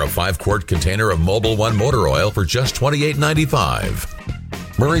 $6.99 or a 5-quart container of Mobil 1 motor oil for just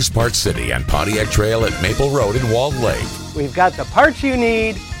 $28.95. Murray's Part City and Pontiac Trail at Maple Road in Walled Lake. We've got the parts you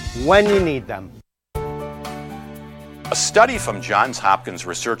need when you need them. A study from Johns Hopkins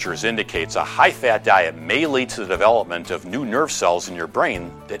researchers indicates a high-fat diet may lead to the development of new nerve cells in your brain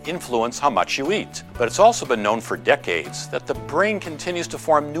that influence how much you eat. But it's also been known for decades that the brain continues to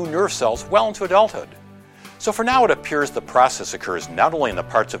form new nerve cells well into adulthood. So for now, it appears the process occurs not only in the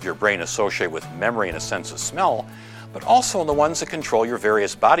parts of your brain associated with memory and a sense of smell, but also in the ones that control your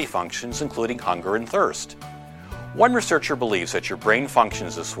various body functions, including hunger and thirst. One researcher believes that your brain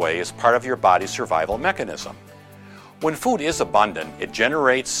functions this way as part of your body's survival mechanism. When food is abundant, it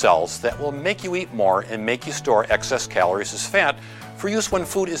generates cells that will make you eat more and make you store excess calories as fat for use when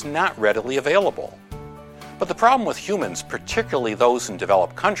food is not readily available. But the problem with humans, particularly those in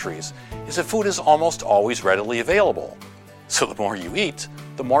developed countries, is that food is almost always readily available. So the more you eat,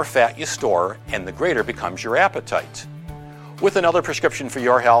 the more fat you store and the greater becomes your appetite. With another prescription for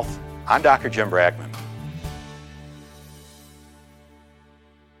your health, I'm Dr. Jim Bragman.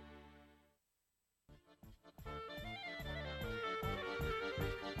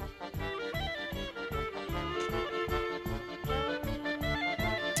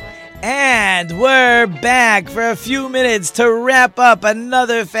 And we're back for a few minutes to wrap up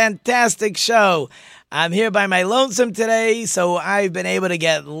another fantastic show. I'm here by my lonesome today, so I've been able to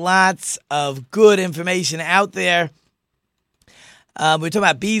get lots of good information out there. We were talking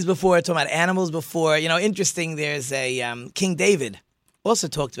about bees before, talking about animals before. You know, interesting, there's a King David also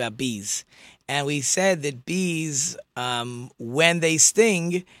talked about bees. And we said that bees, when they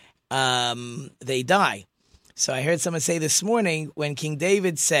sting, they die. So I heard someone say this morning, when King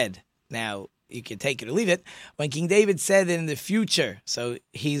David said, now you can take it or leave it, when King David said in the future, so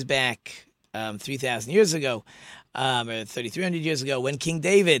he's back 3,000 years ago, or 3,300 years ago, when King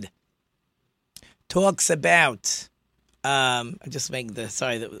David talks about, I'm just making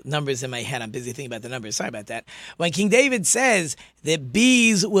the numbers in my head. I'm busy thinking about the numbers. Sorry about that. When King David says that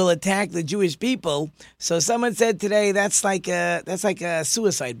bees will attack the Jewish people, so someone said today that's like a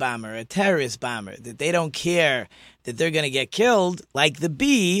suicide bomber, a terrorist bomber, that they don't care that they're going to get killed. Like the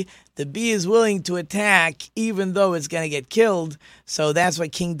bee is willing to attack even though it's going to get killed. So that's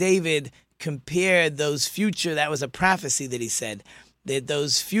what King David compared those future, that was a prophecy that he said, that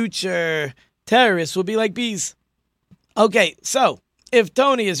those future terrorists will be like bees. Okay, so if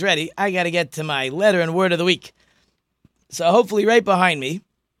Tony is ready, I got to get to my letter and word of the week. So hopefully right behind me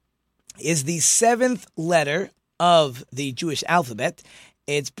is the 7th letter of the Jewish alphabet.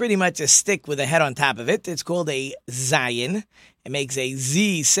 It's pretty much a stick with a head on top of it. It's called a Zayin. It makes a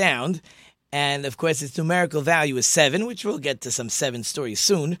Z sound. And, of course, its numerical value is 7, which we'll get to some 7 stories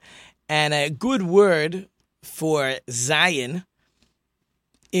soon. And a good word for Zayin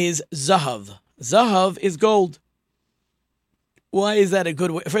is Zahav. Zahav is gold. Why is that a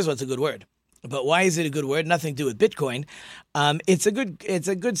good word? First of all, it's a good word. But why is it a good word? Nothing to do with Bitcoin.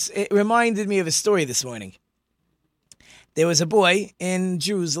 It reminded me of a story this morning. There was a boy in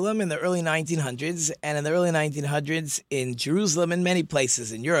Jerusalem in the early 1900s, and in the early 1900s in Jerusalem and many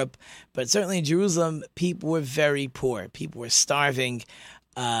places in Europe, but certainly in Jerusalem, people were very poor. People were starving.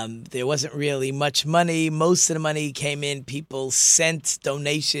 There wasn't really much money. Most of the money came in. People sent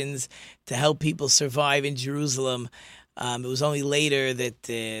donations to help people survive in Jerusalem. It was only later that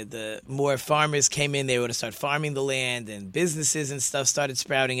the more farmers came in. They were to start farming the land, and businesses and stuff started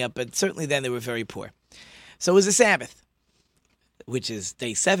sprouting up, but certainly then they were very poor. So it was a Sabbath, which is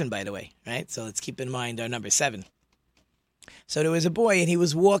day 7, by the way, right? So let's keep in mind our number 7. So there was a boy, and he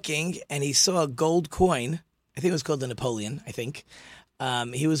was walking, and he saw a gold coin. I think it was called the Napoleon, I think.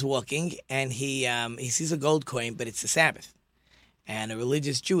 He was walking, and he sees a gold coin, but it's the Sabbath. And a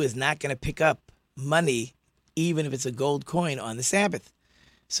religious Jew is not going to pick up money, even if it's a gold coin, on the Sabbath.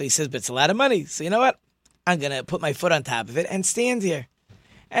 So he says, but it's a lot of money. So you know what? I'm going to put my foot on top of it and stand here.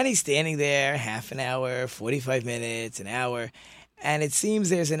 And he's standing there half an hour, 45 minutes, an hour. And it seems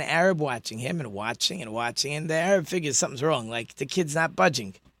there's an Arab watching him and watching. And the Arab figures something's wrong. Like, the kid's not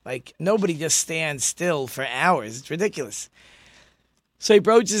budging. Like, nobody just stands still for hours. It's ridiculous. So he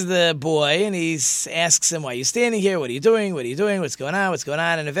approaches the boy and he asks him, why are you standing here? What are you doing? What's going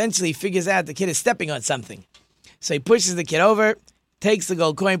on? And eventually he figures out the kid is stepping on something. So he pushes the kid over, takes the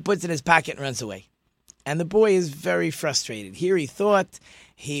gold coin, puts it in his pocket, and runs away. And the boy is very frustrated. Here he thought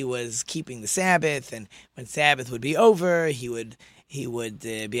he was keeping the Sabbath, and when Sabbath would be over, he would be able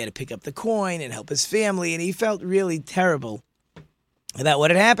to pick up the coin and help his family, and he felt really terrible about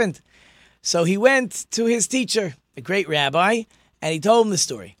what had happened. So he went to his teacher, a great rabbi, and he told him the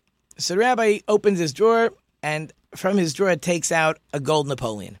story. So the rabbi opens his drawer, and from his drawer takes out a gold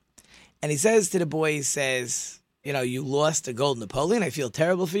Napoleon. And he says to the boy, he says, you know, you lost a gold Napoleon. I feel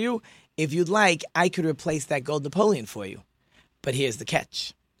terrible for you. If you'd like, I could replace that gold Napoleon for you. But here's the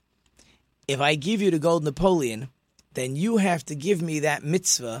catch. If I give you the gold Napoleon, then you have to give me that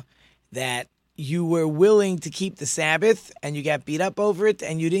mitzvah that you were willing to keep the Sabbath and you got beat up over it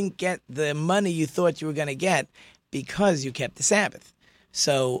and you didn't get the money you thought you were going to get because you kept the Sabbath.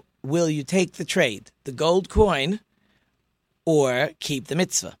 So will you take the trade, the gold coin, or keep the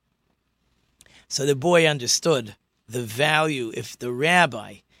mitzvah? So the boy understood the value. If the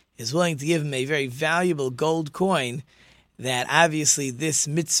rabbi is willing to give him a very valuable gold coin, that obviously this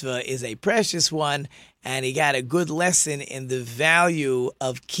mitzvah is a precious one, and he got a good lesson in the value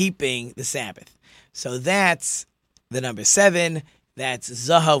of keeping the Sabbath. So that's the number 7. That's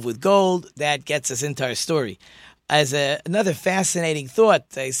Zahav with gold. That gets us into our story. As another fascinating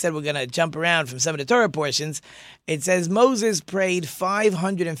thought, I said we're going to jump around from some of the Torah portions. It says Moses prayed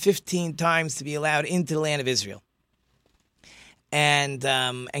 515 times to be allowed into the land of Israel. And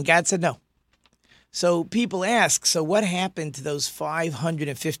God said no. So people ask, so what happened to those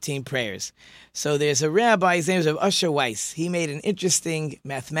 515 prayers? So there's a rabbi, his name is Usher Weiss. He made an interesting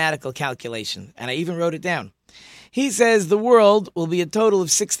mathematical calculation, and I even wrote it down. He says the world will be a total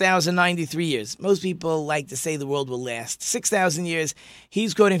of 6,093 years. Most people like to say the world will last 6,000 years.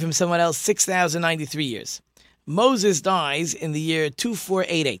 He's quoting from someone else, 6,093 years. Moses dies in the year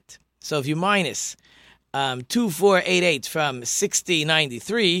 2488. So if you minus 2488 from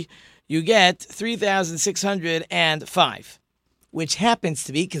 6093, you get 3,605, which happens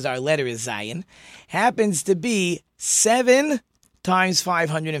to be, because our letter is Zion, happens to be 7 times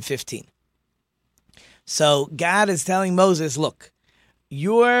 515. So God is telling Moses, look,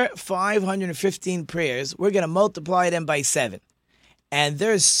 your 515 prayers, we're going to multiply them by 7. And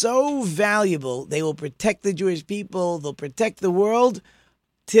they're so valuable, they will protect the Jewish people, they'll protect the world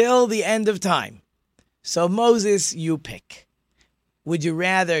till the end of time. So Moses, you pick. Would you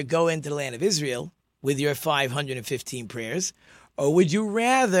rather go into the land of Israel with your 515 prayers, or would you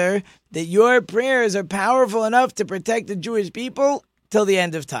rather that your prayers are powerful enough to protect the Jewish people till the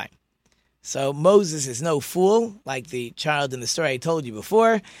end of time? So Moses is no fool, like the child in the story I told you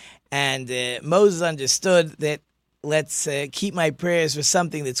before, and Moses understood that let's keep my prayers for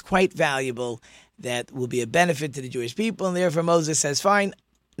something that's quite valuable, that will be a benefit to the Jewish people, and therefore Moses says, fine,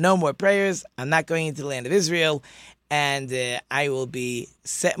 no more prayers, I'm not going into the land of Israel, and I will be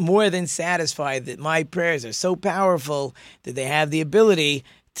more than satisfied that my prayers are so powerful that they have the ability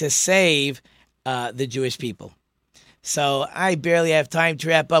to save the Jewish people. So I barely have time to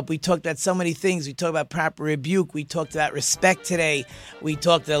wrap up. We talked about so many things. We talked about proper rebuke. We talked about respect today. We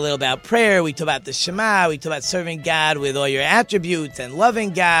talked a little about prayer. We talked about the Shema. We talked about serving God with all your attributes and loving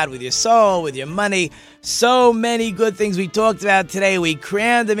God with your soul, with your money. So many good things we talked about today. We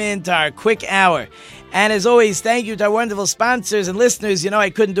crammed them into our quick hour. And as always, thank you to our wonderful sponsors and listeners. You know I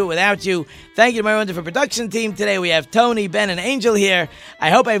couldn't do it without you. Thank you to my wonderful production team. Today we have Tony, Ben, and Angel here.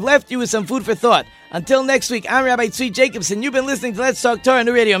 I hope I've left you with some food for thought. Until next week, I'm Rabbi Tzvi Jacobson. You've been listening to Let's Talk Torah,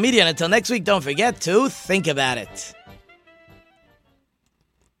 New Radio Media. And until next week, don't forget to think about it.